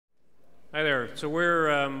Hi there. So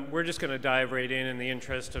we're just going to dive right in the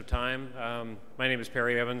interest of time. My name is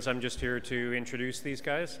Perry Evans. I'm just here to introduce these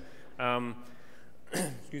guys.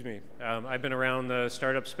 Excuse me. I've been around the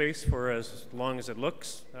startup space for as long as it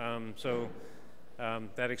looks.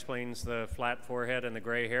 That explains the flat forehead and the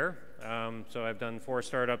gray hair. So I've done 4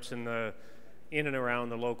 startups in and around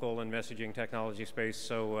the local and messaging technology space.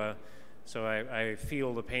 So I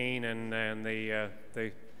feel the pain and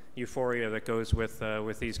the euphoria that goes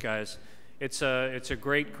with these guys. It's a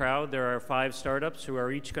great crowd. There are 5 startups who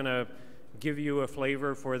are each going to give you a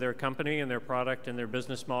flavor for their company and their product and their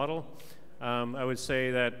business model. I would say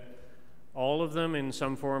that all of them, in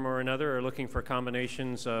some form or another, are looking for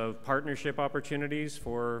combinations of partnership opportunities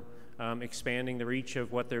for expanding the reach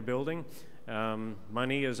of what they're building.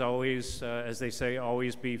 Money is always, as they say,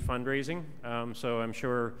 always be fundraising. So I'm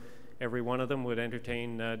sure every one of them would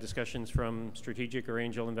entertain discussions from strategic or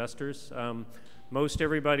angel investors. Most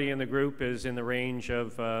everybody in the group is in the range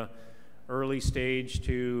of early stage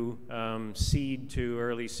to seed to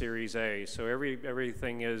early Series A. So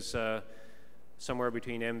everything is somewhere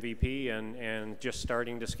between MVP and just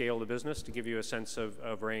starting to scale the business, to give you a sense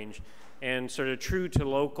of range. And sort of true to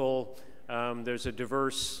local, there's a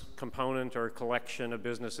diverse component or collection of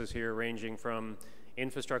businesses here, ranging from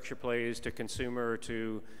infrastructure plays to consumer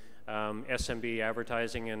to SMB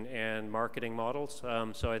advertising and marketing models.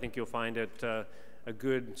 So I think you'll find it a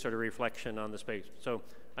good sort of reflection on the space. So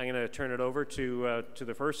I'm going to turn it over to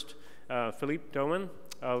the first, Philippe Dauman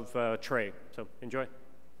of Tray. So enjoy.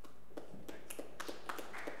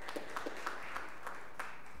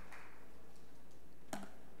 That'll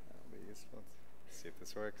be useful. Let's see if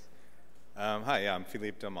this works. Hi, yeah, I'm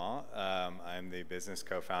Philippe Dauman. I'm the business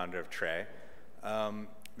co-founder of Tray.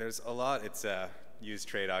 There's a lot. It's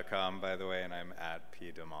usetray.com, by the way, and I'm at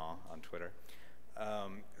 @pdauman on Twitter.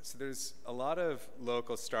 So there's a lot of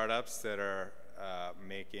local startups that are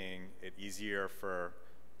making it easier for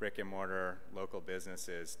brick and mortar local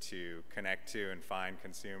businesses to connect to and find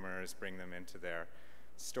consumers, bring them into their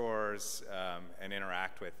stores, and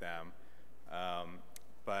interact with them.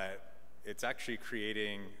 But it's actually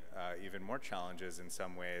creating even more challenges in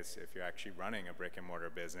some ways if you're actually running a brick and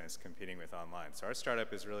mortar business competing with online. So our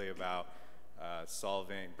startup is really about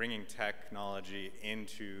bringing technology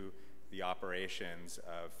into the operations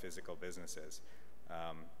of physical businesses.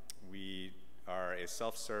 We are a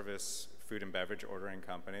self-service food and beverage ordering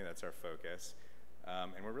company. That's our focus.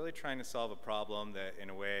 And we're really trying to solve a problem that, in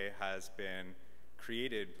a way, has been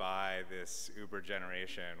created by this Uber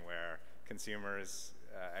generation, where consumers'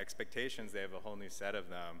 expectations, they have a whole new set of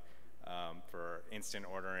them for instant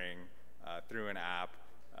ordering through an app,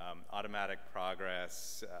 automatic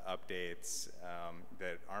progress updates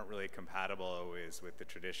that aren't really compatible always with the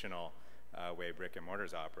traditional way brick and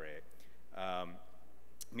mortars operate.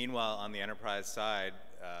 Meanwhile, on the enterprise side,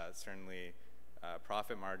 certainly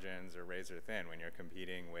profit margins are razor thin when you're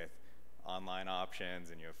competing with online options,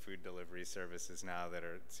 and you have food delivery services now that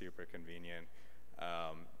are super convenient.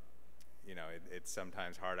 You know, it's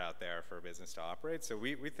sometimes hard out there for a business to operate. So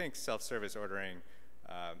we think self-service ordering,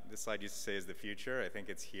 this slide used to say is the future. I think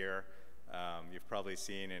it's here. You've probably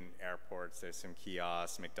seen in airports, there's some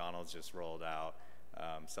kiosks. McDonald's just rolled out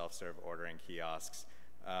self-serve ordering kiosks.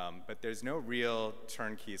 But there's no real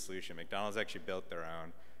turnkey solution. McDonald's actually built their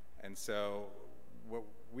own. And so what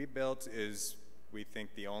we built is, we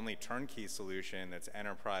think, the only turnkey solution that's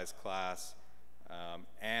enterprise class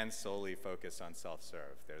and solely focused on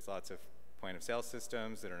self-serve. There's lots of point-of-sale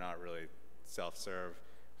systems that are not really self-serve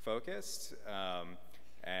focused.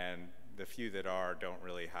 And the few that are don't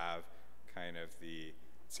really have kind of the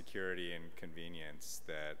security and convenience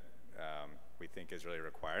that we think is really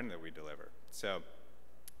required and that we deliver. So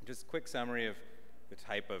just a quick summary of the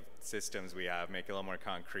type of systems we have, make it a little more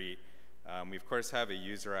concrete. We, of course, have a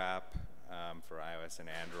user app for iOS and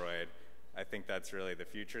Android. I think that's really the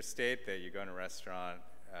future state, that you go in a restaurant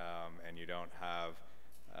and you don't have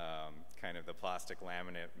kind of the plastic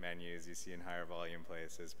laminate menus you see in higher volume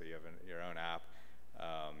places, but you have your own app,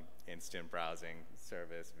 instant browsing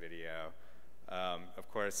service, video. Of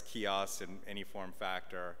course, kiosks in any form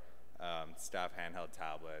factor, staff handheld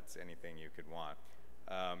tablets, anything you could want.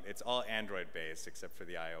 It's all Android-based except for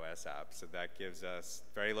the iOS app, so that gives us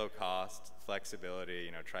very low cost, flexibility.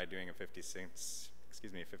 You know, try doing a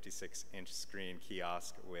 56-inch screen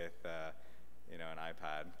kiosk with you know, an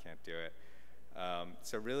iPad. Can't do it.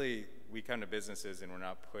 So really, we come to businesses and we're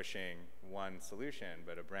not pushing one solution,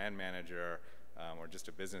 but a brand manager or just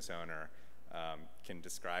a business owner can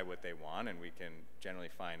describe what they want, and we can generally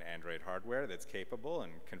find Android hardware that's capable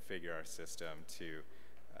and configure our system to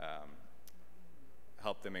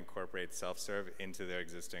help them incorporate self-serve into their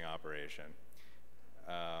existing operation.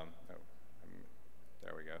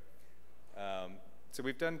 There we go. So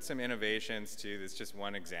we've done some innovations too. This is just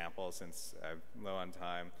one example since I'm low on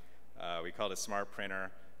time. We call it a smart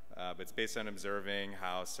printer, but it's based on observing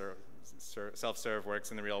how self-serve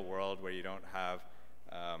works in the real world, where you don't have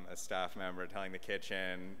a staff member telling the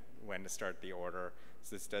kitchen when to start the order.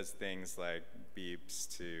 So this does things like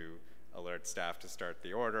beeps to alert staff to start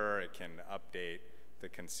the order. It can update the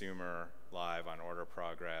consumer live on order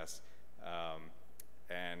progress.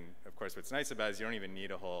 And of course, what's nice about it is you don't even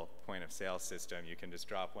need a whole point of sale system. You can just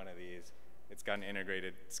drop one of these. It's got an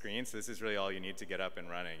integrated screen, so this is really all you need to get up and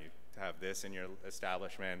running. You have this in your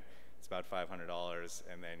establishment. It's about $500,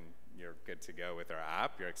 and then you're good to go with our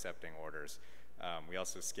app. You're accepting orders. We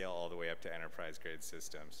also scale all the way up to enterprise-grade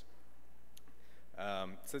systems.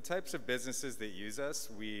 So the types of businesses that use us,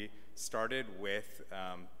 we started with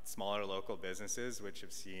smaller local businesses, which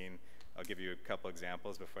have seen, I'll give you a couple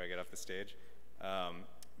examples before I get off the stage.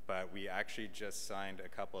 But we actually just signed a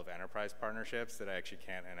couple of enterprise partnerships that I actually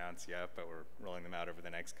can't announce yet, but we're rolling them out over the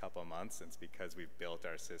next couple of months. It's because we've built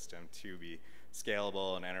our system to be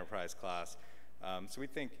scalable and enterprise class. So we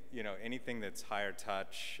think, anything that's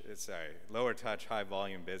lower touch, high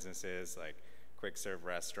volume businesses like quick serve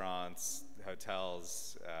restaurants,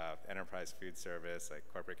 hotels, enterprise food service, like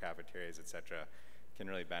corporate cafeterias, et cetera, can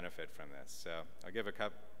really benefit from this. So I'll give a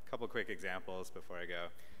couple quick examples before I go.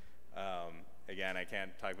 Again, I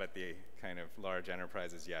can't talk about the kind of large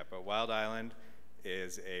enterprises yet, but Wild Island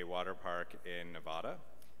is a water park in Nevada,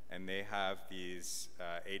 and they have these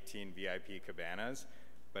 18 VIP cabanas,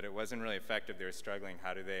 but it wasn't really effective. They were struggling.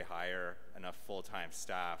 How do they hire enough full-time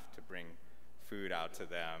staff to bring food out to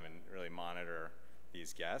them and really monitor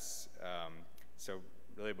these guests? So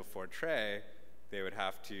really before Trey, they would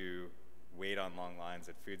have to wait on long lines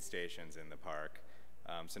at food stations in the park.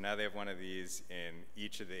 So now they have one of these in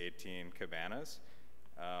each of the 18 cabanas.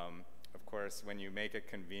 Of course, when you make it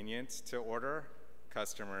convenient to order,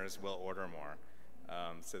 customers will order more.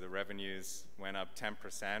 So the revenues went up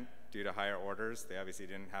 10% due to higher orders. They obviously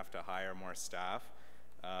didn't have to hire more staff.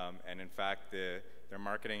 And in fact, they're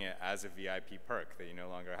marketing it as a VIP perk, that you no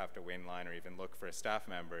longer have to wait in line or even look for a staff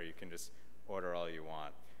member. You can just order all you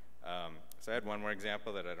want. So I had one more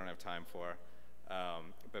example that I don't have time for.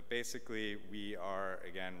 But basically, we are,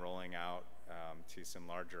 again, rolling out to some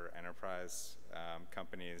larger enterprise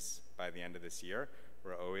companies by the end of this year.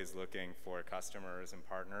 We're always looking for customers and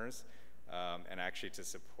partners, and actually to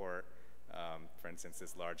support, for instance,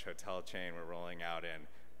 this large hotel chain we're rolling out in.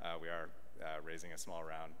 We are raising a small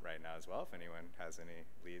round right now as well, if anyone has any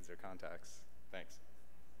leads or contacts. Thanks.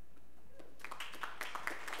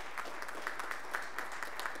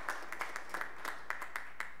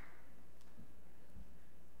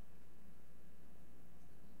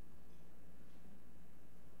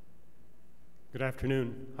 Good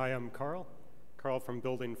afternoon. Hi, I'm Karl. Karl from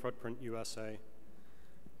BuildingFootprintUSA,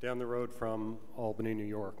 down the road from Albany, New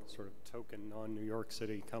York, sort of token non-New York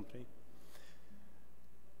City company.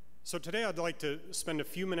 So today I'd like to spend a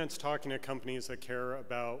few minutes talking to companies that care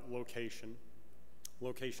about location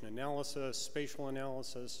analysis, spatial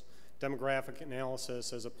analysis, demographic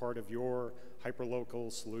analysis as a part of your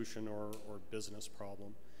hyperlocal solution or business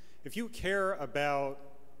problem. If you care about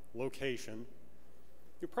location,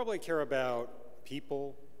 you probably care about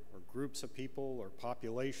people or groups of people or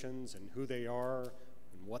populations and who they are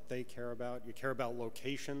and what they care about. You care about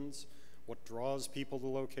locations, what draws people to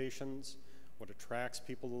locations, what attracts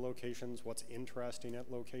people to locations, what's interesting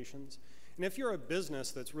at locations. And if you're a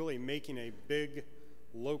business that's really making a big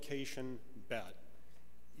location bet,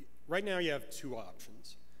 right now you have two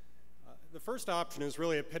options. The first option is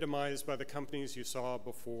really epitomized by the companies you saw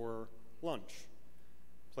before lunch.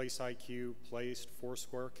 Place IQ, Placed,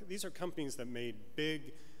 Foursquare. These are companies that made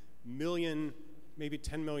big million, maybe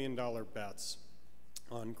 $10 million bets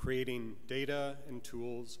on creating data and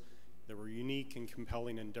tools that were unique and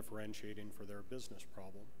compelling and differentiating for their business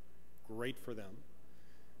problem. Great for them.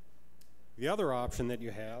 The other option that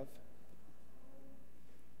you have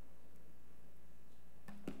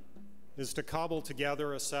is to cobble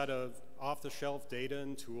together a set of off-the-shelf data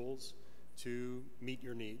and tools to meet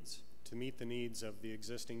your needs, to meet the needs of the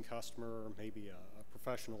existing customer or maybe a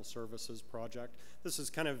professional services project. This is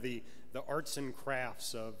kind of the arts and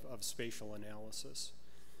crafts of spatial analysis.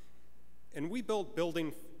 And we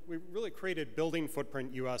really created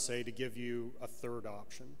BuildingFootprintUSA to give you a third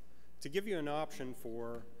option, to give you an option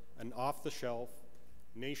for an off-the-shelf,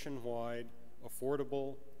 nationwide,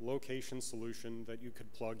 affordable location solution that you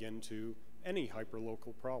could plug into any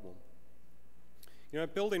hyperlocal problem. You know,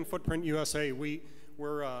 at BuildingFootprintUSA, we're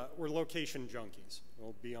we're location junkies.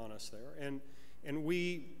 We'll be honest there. And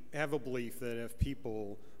we have a belief that if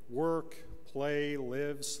people work, play,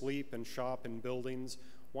 live, sleep, and shop in buildings,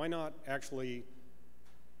 why not actually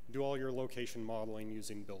do all your location modeling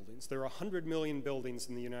using buildings? There are 100 million buildings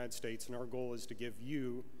in the United States, and our goal is to give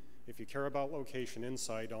you, if you care about location,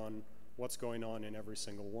 insight on what's going on in every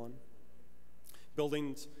single one.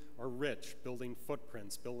 Buildings are rich, building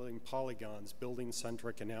footprints, building polygons,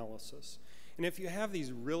 building-centric analysis. And if you have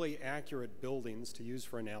these really accurate buildings to use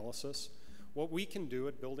for analysis, what we can do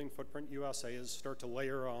at BuildingFootprintUSA is start to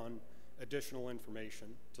layer on additional information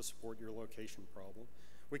to support your location problem.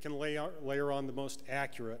 We can layer on the most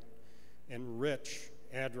accurate and rich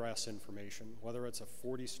address information, whether it's a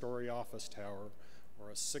 40-story office tower or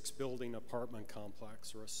a 6-building apartment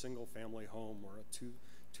complex or a single-family home or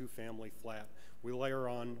a two-family flat. We layer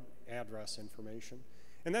on address information.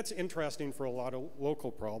 And that's interesting for a lot of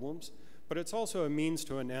local problems, but it's also a means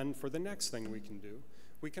to an end for the next thing we can do.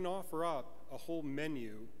 We can offer up a whole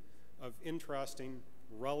menu of interesting,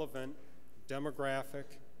 relevant, demographic,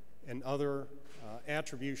 and other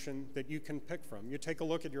attribution that you can pick from. You take a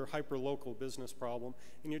look at your hyperlocal business problem,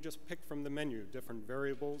 and you just pick from the menu different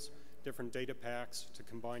variables, different data packs to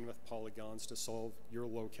combine with polygons to solve your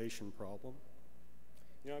location problem.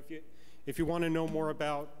 You know, if you want to know more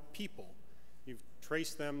about people, you've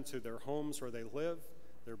traced them to their homes where they live,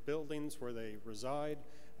 their buildings where they reside,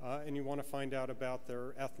 and you want to find out about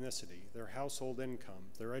their ethnicity, their household income,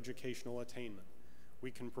 their educational attainment.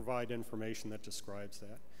 We can provide information that describes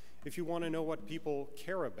that. If you want to know what people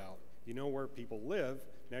care about, you know where people live,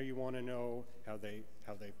 now you want to know how they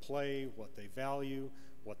play, what they value,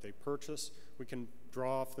 what they purchase. We can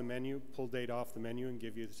draw off the menu, pull data off the menu, and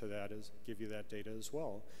give you that data as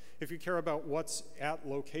well. If you care about what's at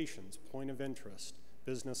locations, point of interest,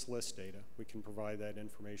 business list data, we can provide that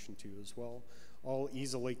information to you as well, all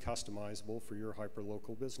easily customizable for your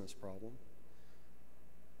hyperlocal business problem.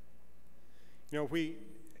 You know,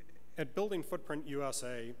 at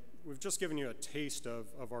BuildingFootprintUSA, we've just given you a taste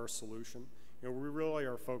of our solution. You know, we really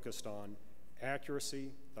are focused on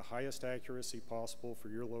accuracy, the highest accuracy possible for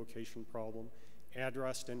your location problem,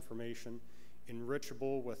 addressed information,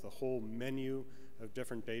 enrichable with a whole menu of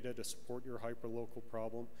different data to support your hyperlocal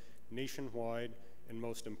problem, nationwide, and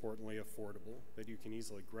most importantly, affordable, that you can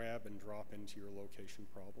easily grab and drop into your location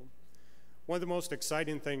problem. One of the most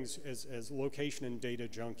exciting things as location and data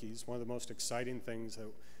junkies, one of the most exciting things that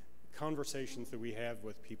conversations that we have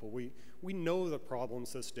with people, we know the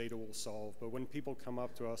problems this data will solve, but when people come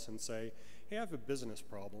up to us and say, hey, I have a business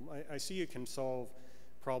problem. I see you can solve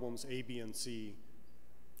problems A, B, and C.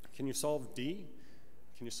 Can you solve D?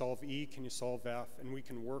 Can you solve E? Can you solve F? And we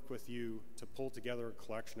can work with you to pull together a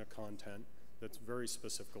collection of content that very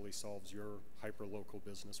specifically solves your hyperlocal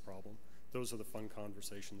business problem. Those are the fun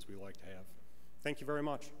conversations we like to have. Thank you very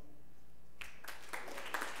much.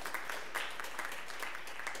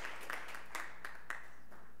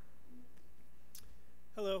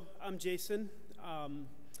 Hello, I'm Jason.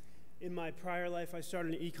 In my prior life, I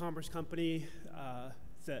started an e-commerce company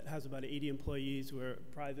that has about 80 employees. We're a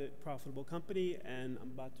private, profitable company, and I'm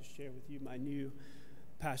about to share with you my new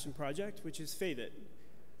passion project, which is FaveIt,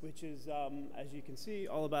 which is, as you can see,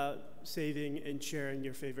 all about saving and sharing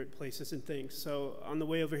your favorite places and things. So on the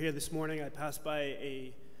way over here this morning, I passed by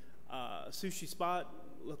a sushi spot.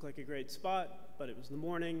 Looked like a great spot, but it was in the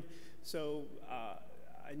morning. So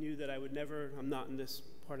I knew that I would never, I'm not in this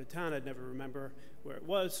part of town, I'd never remember where it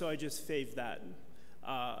was, so I just faved that.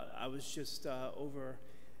 I was just over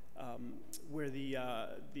where the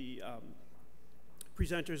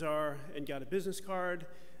presenters are and got a business card.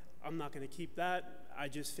 I'm not going to keep that. I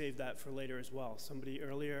just faved that for later as well. Somebody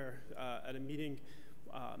earlier at a meeting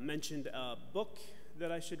mentioned a book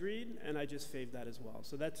that I should read, and I just faved that as well.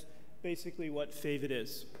 So that's basically what FaveIt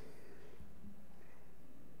is.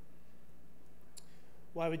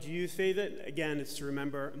 Why would you use FaveIt? Again, it's to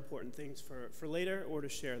remember important things for later or to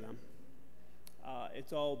share them.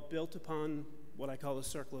 It's all built upon what I call a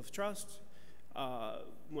circle of trust.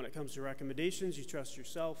 When it comes to recommendations, you trust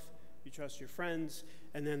yourself, you trust your friends,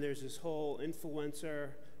 and then there's this whole influencer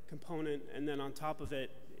component, and then on top of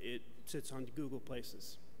it, it sits on Google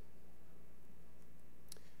Places.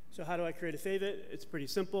 So how do I create a FaveIt? It's pretty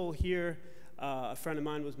simple. Here, a friend of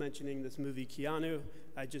mine was mentioning this movie, Keanu.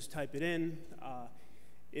 I just type it in.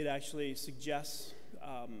 It actually suggests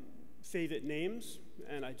FaveIt names,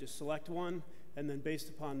 and I just select one, and then based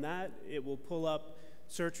upon that, it will pull up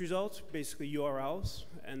search results, basically URLs,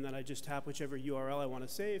 and then I just tap whichever URL I want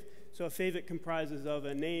to save. So a FaveIt comprises of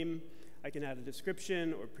a name, I can add a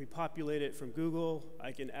description or pre-populate it from Google.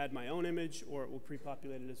 I can add my own image, or it will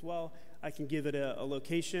pre-populate it as well. I can give it a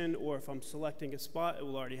location, or if I'm selecting a spot, it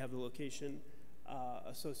will already have the location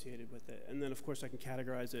associated with it. And then, of course, I can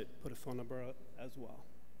categorize it, put a phone number as well.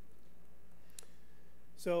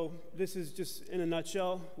 So this is just, in a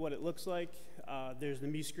nutshell, what it looks like. There's the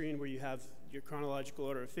Me screen where you have your chronological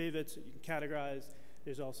order of favorites that you can categorize.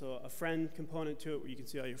 There's also a friend component to it where you can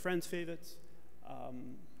see all your friends' favorites.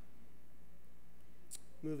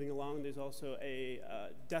 Moving along, there's also a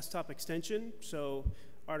desktop extension. So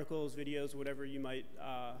articles, videos, whatever you might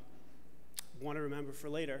want to remember for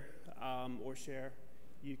later or share,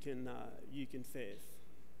 you can fave.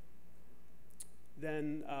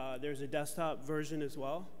 Then there's a desktop version as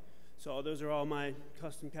well. So those are all my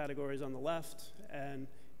custom categories on the left, and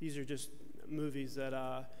these are just movies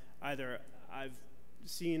that either I've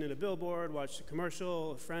seen in a billboard, watched a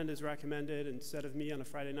commercial, a friend has recommended. Instead of me on a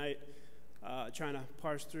Friday night trying to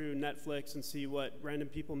parse through Netflix and see what random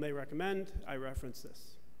people may recommend, I reference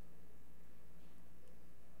this.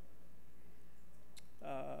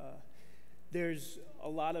 There's a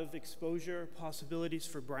lot of exposure possibilities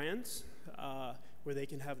for brands where they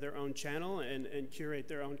can have their own channel and curate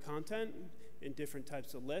their own content in different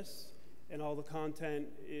types of lists. And all the content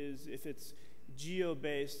is, if it's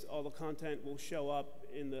geo-based, all the content will show up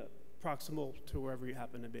in the proximal to wherever you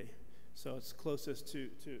happen to be. So it's closest to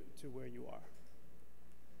where you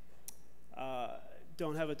are.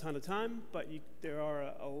 Don't have a ton of time, but there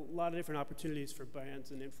are a lot of different opportunities for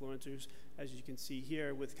brands and influencers, as you can see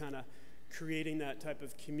here, with kind of creating that type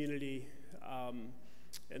of community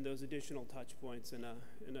and those additional touch points in a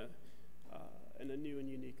new and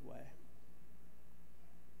unique way.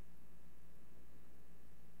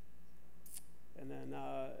 And then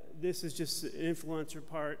this is just an influencer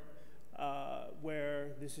part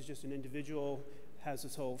where this is just an individual, has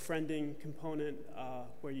this whole friending component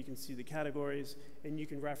where you can see the categories, and you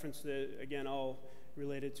can reference it, again, all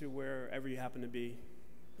related to wherever you happen to be,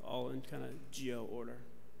 all in kind of geo order.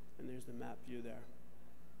 And there's the map view there.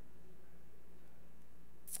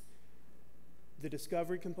 The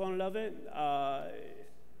discovery component of it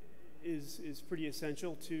is pretty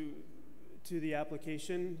essential to the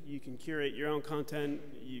application. You can curate your own content.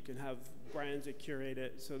 You can have brands that curate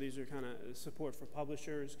it. So these are kind of support for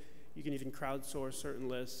publishers. You can even crowdsource certain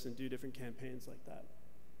lists and do different campaigns like that.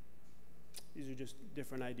 These are just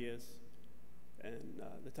different ideas and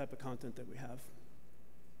the type of content that we have.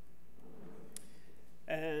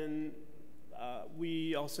 And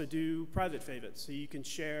we also do private FaveIt. So you can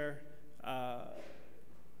share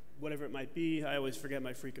whatever it might be. I always forget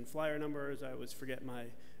my frequent flyer numbers. I always forget my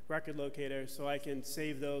record locator. So I can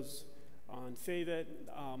save those on FaveIt,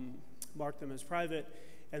 mark them as private,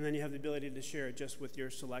 and then you have the ability to share it just with your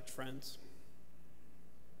select friends.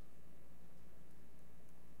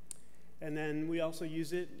 And then we also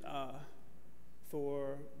use it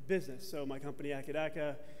for business. So my company,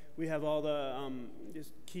 Akadaka, we have all the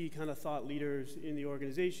just key kind of thought leaders in the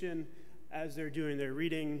organization. As they're doing their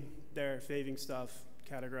reading, they're faving stuff,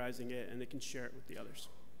 categorizing it, and they can share it with the others.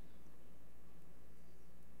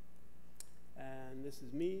 And this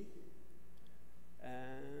is me,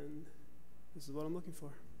 and this is what I'm looking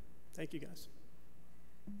for. Thank you, guys.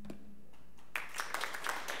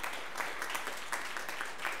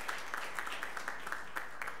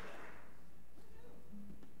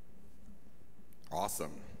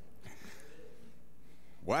 Awesome.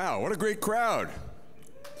 Wow, what a great crowd.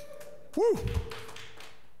 Woo!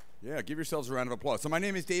 Yeah, give yourselves a round of applause. So my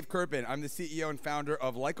name is Dave Kerpen. I'm the CEO and founder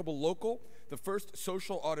of Likeable Local, the first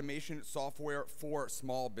social automation software for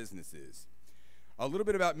small businesses. A little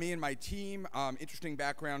bit about me and my team. Interesting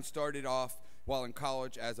background. Started off while in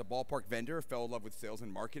college as a ballpark vendor. Fell in love with sales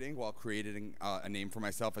and marketing while creating a name for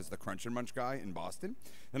myself as the Crunch and Munch guy in Boston.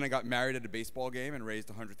 Then I got married at a baseball game and raised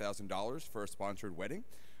 $100,000 for a sponsored wedding.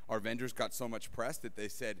 Our vendors got so much press that they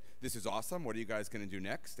said, "This is awesome. What are you guys going to do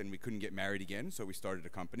next?" And we couldn't get married again, so we started a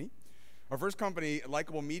company. Our first company,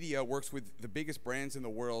 Likeable Media, works with the biggest brands in the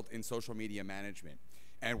world in social media management.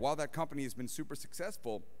 And while that company has been super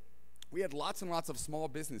successful, we had lots and lots of small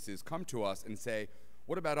businesses come to us and say,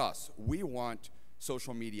 "What about us? We want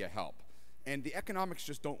social media help." And the economics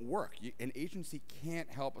just don't work. An agency can't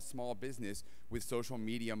help a small business with social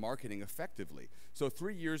media marketing effectively. So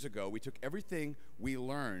 3 years ago, we took everything we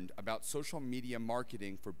learned about social media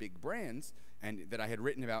marketing for big brands and that I had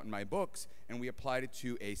written about in my books, and we applied it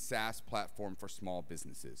to a SaaS platform for small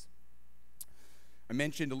businesses. I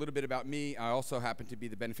mentioned a little bit about me. I also happen to be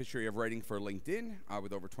the beneficiary of writing for LinkedIn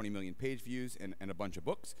with over 20 million page views and a bunch of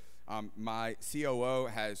books. My COO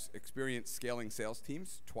has experienced scaling sales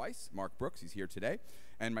teams twice, Mark Brooks, he's here today.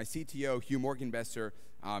 And my CTO, Hugh Morgenbesser,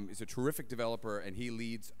 is a terrific developer, and he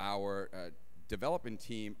leads our development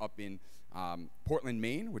team up in Portland,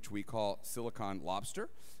 Maine, which we call Silicon Lobster.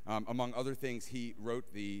 Among other things, he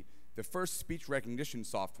wrote the first speech recognition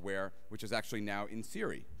software, which is actually now in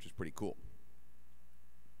Siri, which is pretty cool.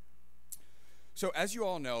 So as you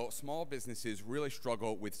all know, small businesses really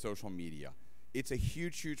struggle with social media. It's a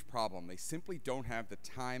huge, huge problem. They simply don't have the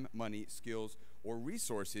time, money, skills, or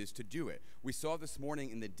resources to do it. We saw this morning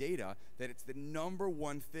in the data that it's the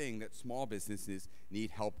 #1 thing that small businesses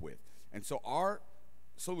need help with. And so our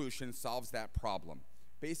solution solves that problem,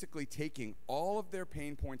 basically taking all of their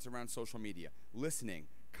pain points around social media, listening,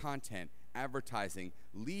 content, advertising,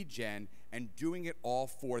 lead gen, and doing it all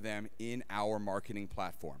for them in our marketing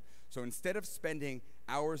platform. So instead of spending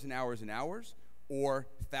hours and hours and hours, or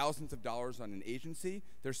thousands of dollars on an agency,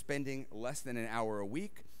 they're spending less than an hour a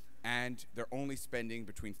week, and they're only spending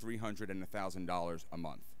between $300 and $1,000 a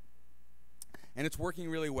month. And it's working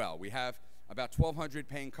really well. We have about 1,200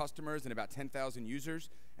 paying customers and about 10,000 users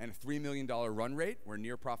and a $3 million run rate. We're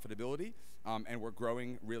near profitability, and we're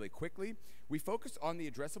growing really quickly. We focus on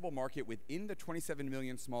the addressable market within the 27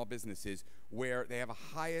 million small businesses where they have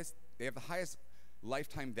the highest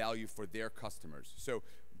lifetime value for their customers. So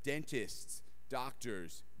dentists,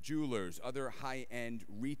 doctors, jewelers, other high-end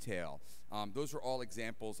retail. Those are all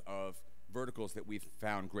examples of verticals that we've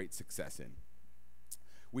found great success in.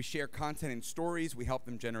 We share content and stories. We help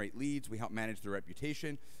them generate leads. We help manage their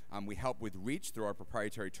reputation. We help with reach through our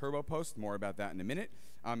proprietary Turbo Post. More about that in a minute.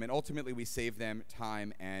 And ultimately, we save them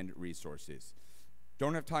time and resources.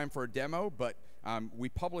 Don't have time for a demo, but we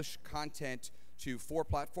publish content to 4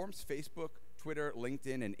 platforms: Facebook, Twitter,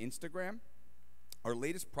 LinkedIn, and Instagram. Our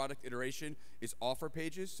latest product iteration is offer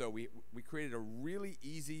pages. So we created a really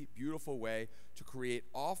easy, beautiful way to create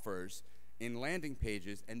offers in landing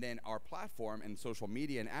pages, and then our platform and social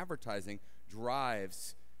media and advertising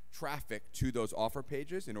drives traffic to those offer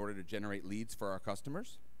pages in order to generate leads for our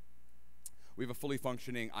customers. We have a fully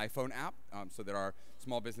functioning iPhone app so that our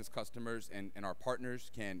small business customers and our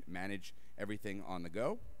partners can manage everything on the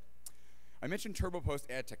go. I mentioned Turbo Post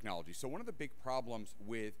ad technology. So one of the big problems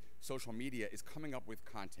with social media is coming up with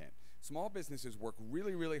content. Small businesses work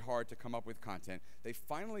really, really hard to come up with content. They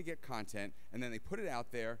finally get content, and then they put it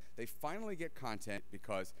out there. They finally get content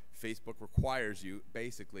because Facebook requires you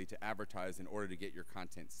basically to advertise in order to get your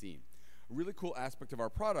content seen. A really cool aspect of our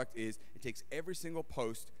product is it takes every single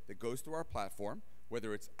post that goes through our platform,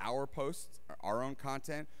 whether it's our posts, our own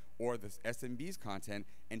content, or the SMB's content,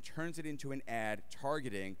 and turns it into an ad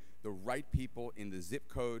targeting the right people in the zip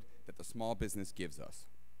code that the small business gives us.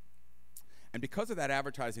 And because of that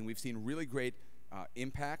advertising, we've seen really great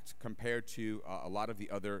impact compared to a lot of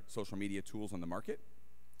the other social media tools on the market.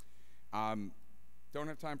 Don't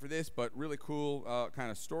have time for this, but really cool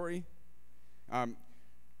kind of story.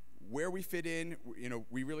 Where we fit in,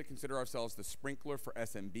 we really consider ourselves the sprinkler for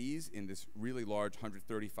SMBs in this really large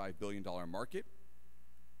 $135 billion market.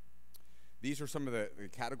 These are some of the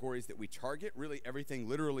categories that we target, really everything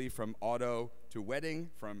literally from auto to wedding,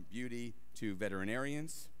 from beauty to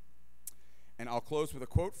veterinarians. And I'll close with a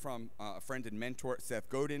quote from a friend and mentor, Seth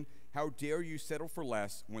Godin: "How dare you settle for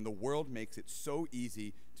less when the world makes it so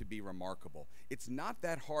easy to be remarkable?" It's not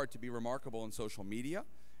that hard to be remarkable in social media,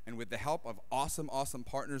 and with the help of awesome, awesome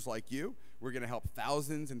partners like you, we're gonna help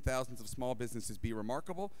thousands and thousands of small businesses be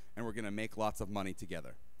remarkable, and we're gonna make lots of money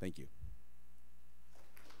together. Thank you.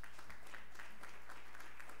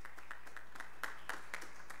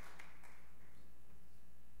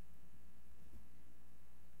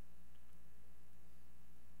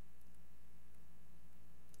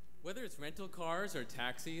 Whether it's rental cars or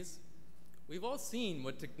taxis, we've all seen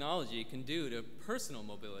what technology can do to personal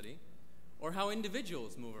mobility or how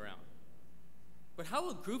individuals move around. But how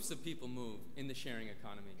will groups of people move in the sharing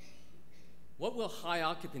economy? What will high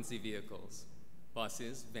occupancy vehicles,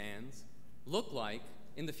 buses, vans, look like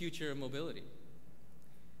in the future of mobility?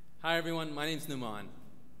 Hi everyone, my name's Numaan,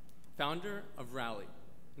 founder of Rally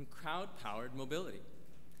and crowd-powered mobility.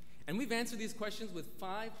 And we've answered these questions with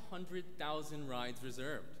 500,000 rides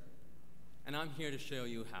reserved. And I'm here to show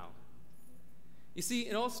you how. You see,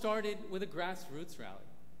 it all started with a grassroots rally.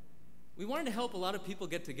 We wanted to help a lot of people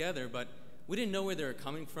get together, but we didn't know where they were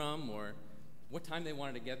coming from or what time they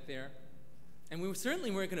wanted to get there. And we certainly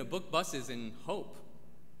weren't going to book buses in hope.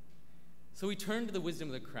 So we turned to the wisdom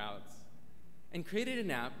of the crowds and created an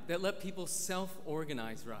app that let people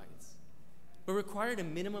self-organize rides, but required a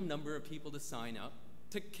minimum number of people to sign up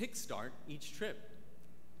to kickstart each trip.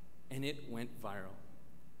 And it went viral.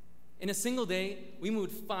 In a single day, we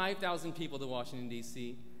moved 5,000 people to Washington,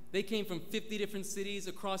 D.C. They came from 50 different cities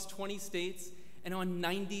across 20 states, and on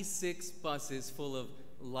 96 buses full of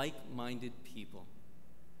like-minded people.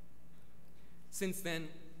 Since then,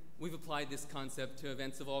 we've applied this concept to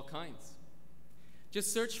events of all kinds.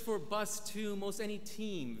 Just search for bus to most any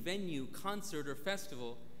team, venue, concert, or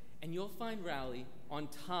festival, and you'll find Rally on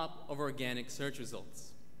top of organic search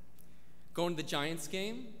results. Going to the Giants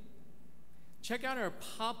game? Check out our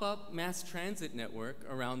pop-up mass transit network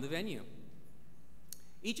around the venue.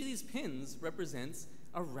 Each of these pins represents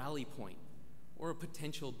a rally point or a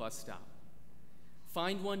potential bus stop.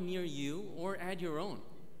 Find one near you or add your own.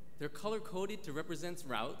 They're color-coded to represent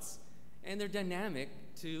routes, and they're dynamic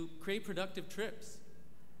to create productive trips.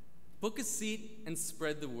 Book a seat and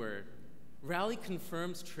spread the word. Rally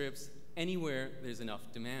confirms trips anywhere there's enough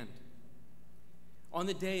demand. On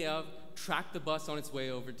the day of, track the bus on its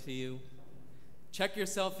way over to you. Check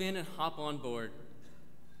yourself in and hop on board.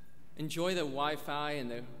 Enjoy the Wi-Fi and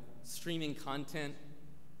the streaming content.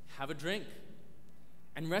 Have a drink.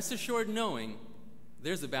 And rest assured knowing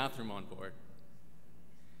there's a bathroom on board.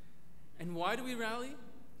 And why do we rally?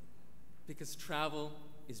 Because travel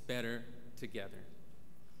is better together.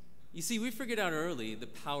 You see, we figured out early the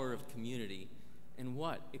power of community and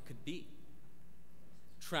what it could be.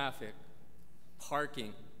 Traffic,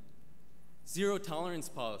 parking, zero tolerance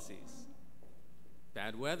policies,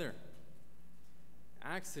 bad weather,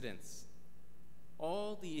 accidents,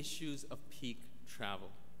 all the issues of peak travel.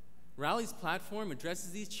 Rally's platform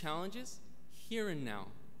addresses these challenges here and now.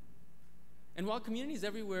 And while communities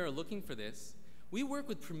everywhere are looking for this, we work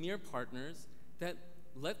with premier partners that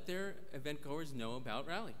let their event goers know about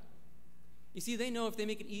Rally. You see, they know if they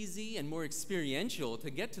make it easy and more experiential to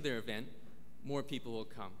get to their event, more people will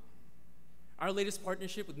come. Our latest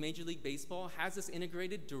partnership with Major League Baseball has us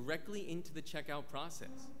integrated directly into the checkout process.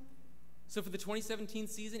 So for the 2017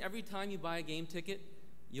 season, every time you buy a game ticket,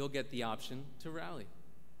 you'll get the option to rally.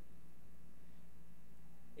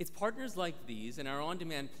 It's partners like these and our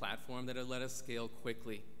on-demand platform that have let us scale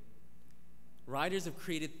quickly. Riders have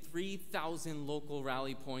created 3,000 local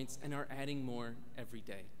rally points and are adding more every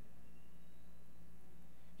day.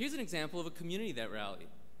 Here's an example of a community that rallied.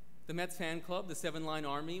 The Mets fan club, the Seven Line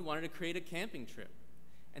Army, wanted to create a camping trip,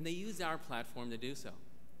 and they used our platform to do so.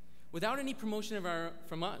 Without any promotion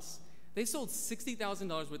from us, they sold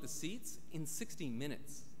 $60,000 worth of seats in 60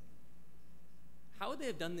 minutes. How would they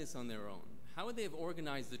have done this on their own? How would they have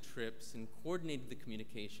organized the trips and coordinated the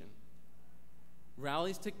communication?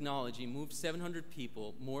 Rally's technology moved 700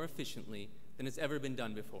 people more efficiently than has ever been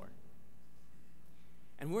done before.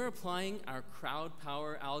 And we're applying our crowd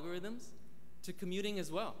power algorithms to commuting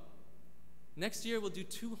as well. Next year, we'll do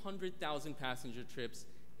 200,000 passenger trips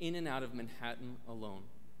in and out of Manhattan alone.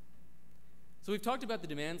 So we've talked about the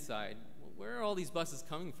demand side. Well, where are all these buses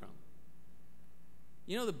coming from?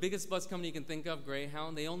 You know the biggest bus company you can think of,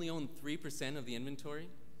 Greyhound, they only own 3% of the inventory.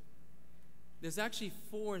 There's actually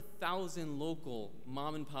 4,000 local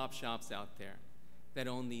mom and pop shops out there that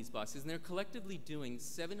own these buses, and they're collectively doing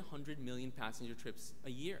 700 million passenger trips a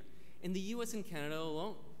year in the US and Canada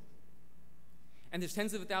alone. And there's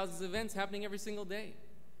tens of thousands of events happening every single day.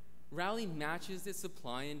 Rally matches the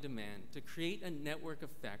supply and demand to create a network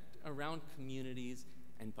effect around communities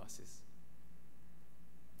and buses.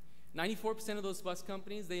 94% of those bus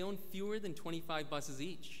companies, they own fewer than 25 buses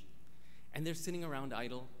each, and they're sitting around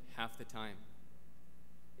idle half the time.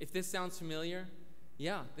 If this sounds familiar,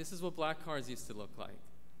 yeah, this is what black cars used to look like.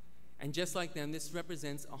 And just like them, this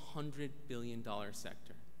represents a $100 billion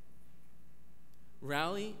sector.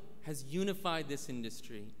 Rally has unified this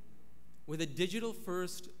industry with a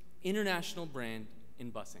digital-first international brand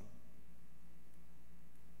in busing.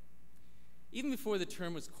 Even before the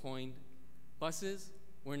term was coined, buses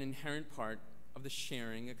were an inherent part of the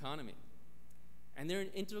sharing economy, and they're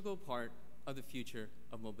an integral part of the future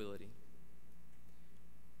of mobility.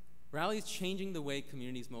 Rally is changing the way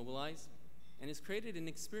communities mobilize and has created an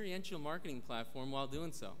experiential marketing platform while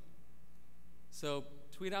doing so. So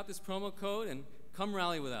tweet out this promo code and come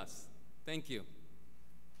rally with us. Thank you.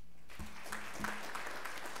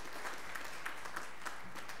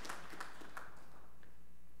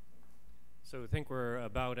 So I think we're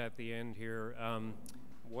about at the end here.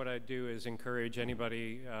 What I do is encourage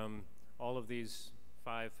anybody, all of these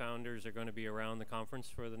 5 founders are going to be around the conference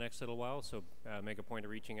for the next little while, so make a point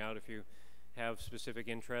of reaching out if you have specific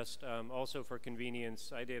interest. Also for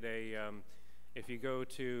convenience, I did a, if you go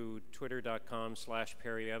to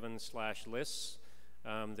twitter.com/PerryEvans/lists,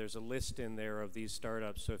 there's a list in there of these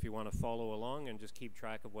startups, so if you want to follow along and just keep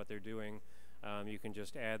track of what they're doing, you can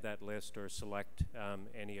just add that list or select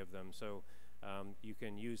any of them. So you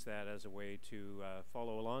can use that as a way to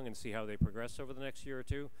follow along and see how they progress over the next year or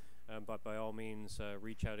two. but by all means,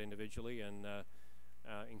 reach out individually and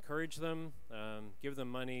encourage them, give them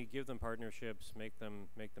money, give them partnerships, make them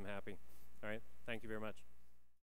happy. All right, thank you very much.